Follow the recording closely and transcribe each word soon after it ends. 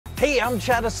Hey, I'm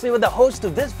Chad Aslewa, the host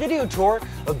of this video tour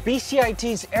of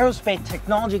BCIT's Aerospace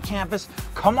Technology Campus.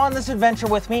 Come on this adventure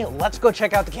with me. Let's go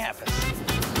check out the campus.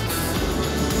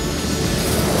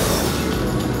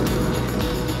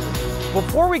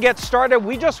 Before we get started,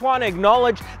 we just want to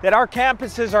acknowledge that our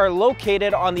campuses are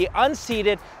located on the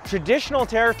unceded traditional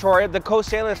territory of the Coast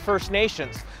Salish First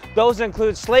Nations. Those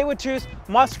include Tsleil-Waututh,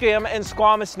 Musqueam, and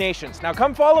Squamish Nations. Now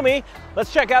come follow me.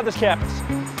 Let's check out this campus.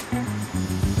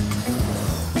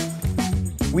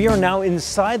 We are now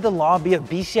inside the lobby of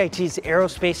BCIT's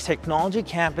Aerospace Technology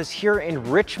Campus here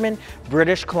in Richmond,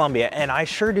 British Columbia. And I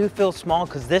sure do feel small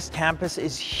because this campus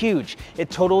is huge. It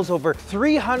totals over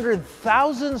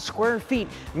 300,000 square feet,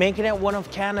 making it one of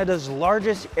Canada's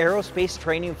largest aerospace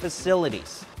training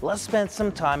facilities. Let's spend some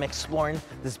time exploring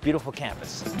this beautiful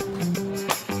campus.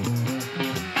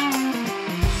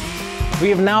 We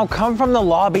have now come from the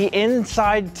lobby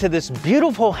inside to this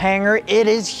beautiful hangar. It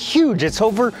is huge. It's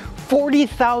over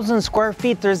 40,000 square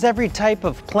feet. There's every type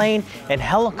of plane and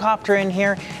helicopter in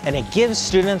here, and it gives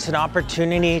students an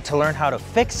opportunity to learn how to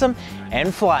fix them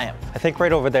and fly them. I think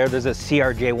right over there, there's a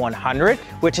CRJ-100,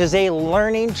 which is a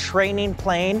learning training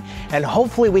plane, and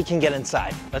hopefully we can get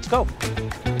inside. Let's go.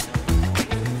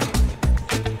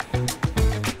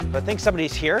 I think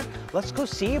somebody's here. Let's go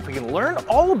see if we can learn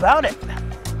all about it.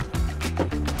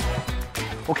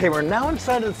 Okay, we're now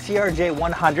inside of the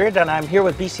CRJ-100, and I'm here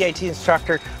with BCIT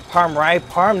instructor Parm Rai.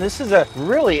 Parm, this is a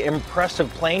really impressive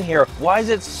plane here. Why is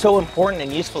it so important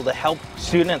and useful to help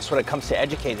students when it comes to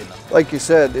educating them? Like you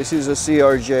said, this is a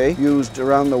CRJ used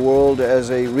around the world as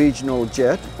a regional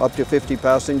jet, up to 50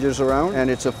 passengers around, and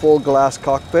it's a full glass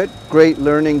cockpit. Great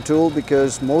learning tool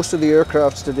because most of the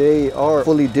aircrafts today are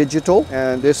fully digital,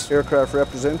 and this aircraft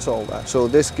represents all that. So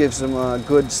this gives them a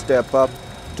good step up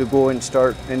to go and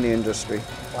start in the industry.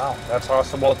 Wow, that's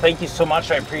awesome. Well, thank you so much.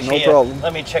 I appreciate it. No problem.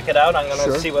 Let me check it out. I'm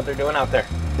going to see what they're doing out there.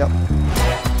 Yep.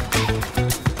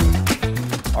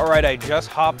 All right, I just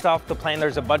hopped off the plane.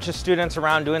 There's a bunch of students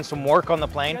around doing some work on the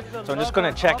plane. So I'm just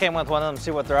going to check in with one of them,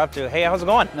 see what they're up to. Hey, how's it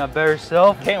going? Not bad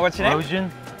yourself. Okay, what's your name?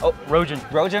 Rojan. Oh, Rojan.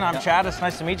 Rojan, I'm Chad. It's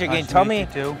nice to meet you again. Nice to Tell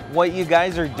meet me you too. what you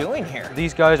guys are doing here.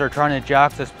 These guys are trying to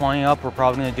jack this plane up. We're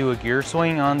probably going to do a gear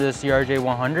swing on this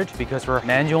CRJ-100 because we're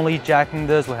manually jacking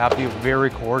this. We have to be very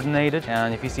coordinated.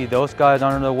 And if you see those guys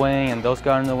under the wing and those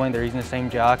guys under the wing, they're using the same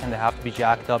jack and they have to be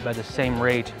jacked up at the same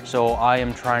rate. So I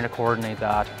am trying to coordinate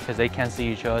that because they can't see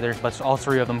each other, but all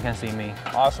three of them can see me.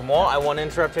 Awesome. Well, I won't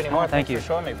interrupt you anymore. Thank you for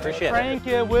showing me. Appreciate it. Crank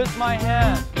it with my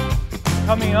hand.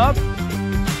 Coming up.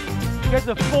 Get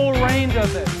the full range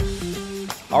of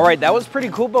it. All right, that was pretty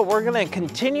cool, but we're gonna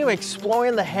continue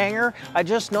exploring the hangar. I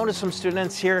just noticed some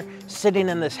students here sitting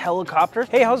in this helicopter.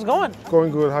 Hey, how's it going? Going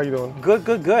good, how you doing? Good,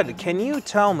 good, good. Can you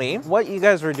tell me what you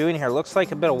guys were doing here? Looks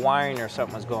like a bit of wiring or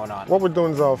something was going on. What we're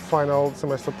doing is our final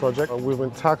semester project. We've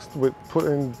been tasked with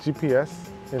putting GPS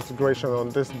integration on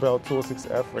this Bell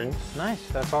 206F ring. Nice,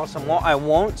 that's awesome. Well, I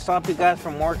won't stop you guys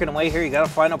from working away here. You got a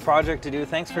final project to do.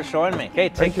 Thanks for showing me. Okay,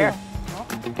 take care.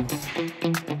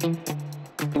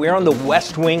 We're on the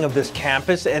west wing of this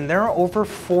campus, and there are over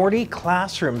 40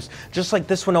 classrooms. Just like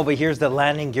this one over here is the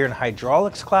landing gear and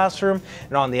hydraulics classroom.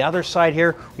 And on the other side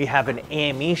here, we have an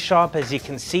AME shop. As you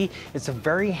can see, it's a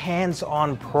very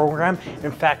hands-on program.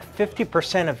 In fact,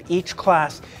 50% of each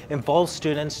class involves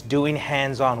students doing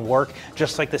hands-on work,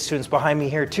 just like the students behind me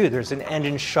here too. There's an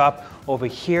engine shop over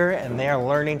here, and they are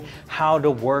learning how to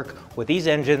work with these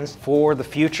engines for the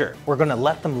future. We're gonna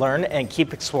let them learn and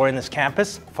keep exploring this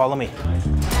campus. Follow me.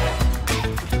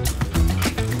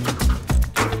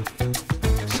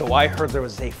 So I heard there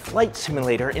was a flight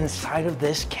simulator inside of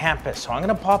this campus. So I'm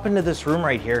gonna pop into this room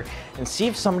right here and see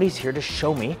if somebody's here to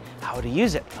show me how to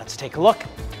use it. Let's take a look.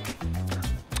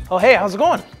 Oh, hey, how's it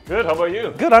going? Good, how about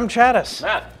you? Good, I'm Chattis.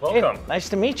 Matt, welcome. Hey, nice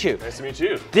to meet you. Nice to meet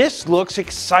you. This looks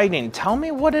exciting. Tell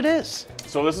me what it is.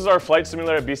 So this is our flight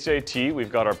simulator at BCIT.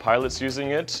 We've got our pilots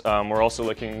using it. We're also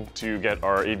looking to get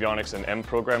our avionics and M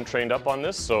program trained up on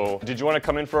this. So did you want to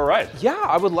come in for a ride? Yeah,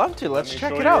 I would love to. Let's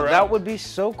check it out. That would be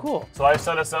so cool. So I've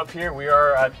set us up here. We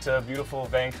are at beautiful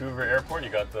Vancouver Airport. You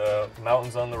got the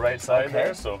mountains on the right side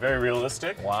there, so very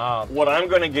realistic. Wow. What I'm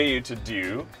going to get you to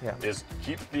do is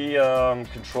keep the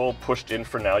control pushed in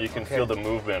for now. You can feel the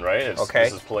movement, right?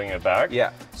 This is pulling it back.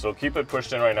 Yeah. So keep it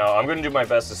pushed in right now. I'm going to do my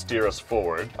best to steer us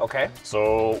forward. Okay. So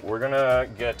we're gonna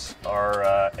get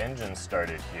our engine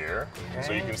started here. Okay.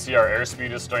 So you can see our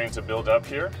airspeed is starting to build up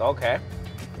here. Okay.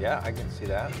 Yeah, I can see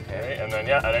that. Okay. And then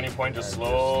at any point just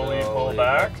slowly pull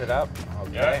back. Lift it up.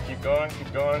 Okay. Yeah, keep going,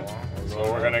 keep going.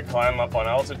 So we're gonna climb up on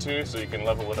altitude so you can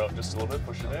level it up just a little bit,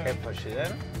 push it in. Okay, push it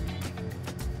in.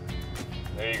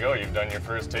 There you go, you've done your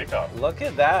first takeoff. Look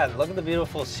at that. Look at the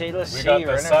beautiful shadowless sea. We got right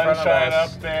the in front of sunshine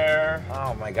us. up there.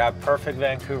 Oh my God, perfect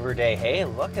Vancouver day. Hey,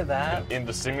 look at that. In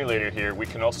the simulator here, we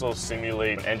can also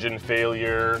simulate engine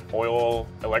failure, oil,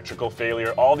 electrical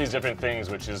failure, all these different things,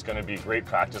 which is going to be great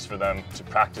practice for them to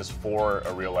practice for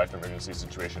a real life emergency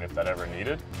situation if that ever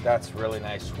needed. That's really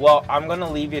nice. Well, I'm going to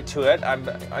leave you to it.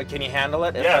 Can you handle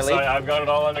it? Yes, I've got it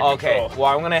all under control. Okay,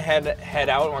 well, I'm going to head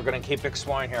out and we're going to keep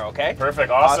exploring here, okay? Perfect,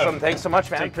 awesome. Thanks so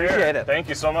much, man. Take care. Appreciate it. Thank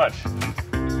you so much.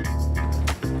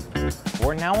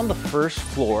 We're now on the first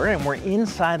floor and we're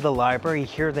inside the library.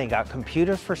 Here they got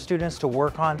computers for students to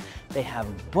work on. They have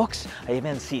books. I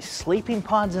even see sleeping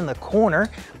pods in the corner.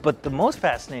 But the most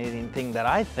fascinating thing that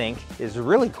I think is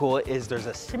really cool is there's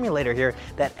a simulator here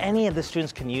that any of the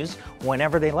students can use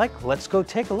whenever they like. Let's go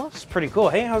take a look. It's pretty cool.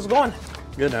 Hey, how's it going?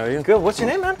 Good, how are you? Good. What's your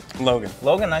name, man? Logan.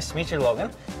 Logan, nice to meet you,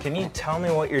 Logan. Can you tell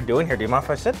me what you're doing here? Do you mind if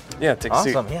I sit? Yeah, take a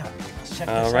seat. Awesome, yeah. Let's check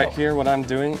this right out. here, what I'm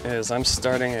doing is I'm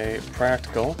starting a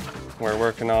practical. We're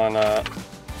working on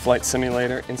flight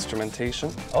simulator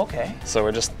instrumentation. Okay. So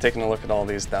we're just taking a look at all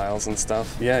these dials and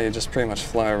stuff. Yeah, you just pretty much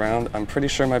fly around. I'm pretty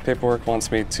sure my paperwork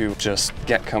wants me to just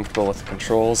get comfortable with the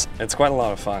controls. It's quite a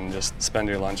lot of fun, just spend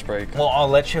your lunch break. Well, I'll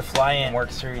let you fly and work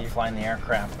through you flying the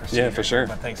aircraft procedure. Yeah, for sure.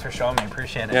 But thanks for showing me,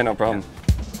 appreciate it. Yeah, no problem.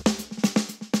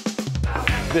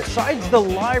 Besides the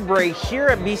library, here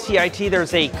at BCIT,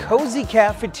 there's a cozy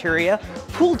cafeteria,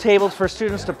 pool tables for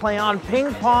students to play on,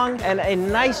 ping pong, and a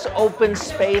nice open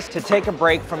space to take a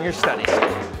break from your studies.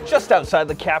 Just outside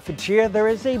the cafeteria, there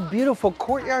is a beautiful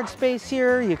courtyard space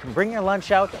here. You can bring your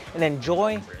lunch out and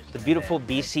enjoy the beautiful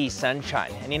BC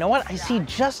sunshine. And you know what? I see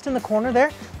just in the corner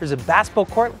there's a basketball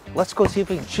court. Let's go see if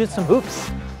we can shoot some hoops.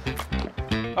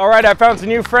 All right, I found some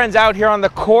new friends out here on the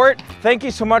court. Thank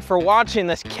you so much for watching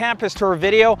this campus tour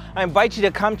video. I invite you to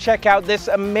come check out this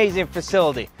amazing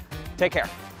facility. Take care.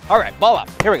 All right, ball up.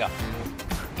 Here we go.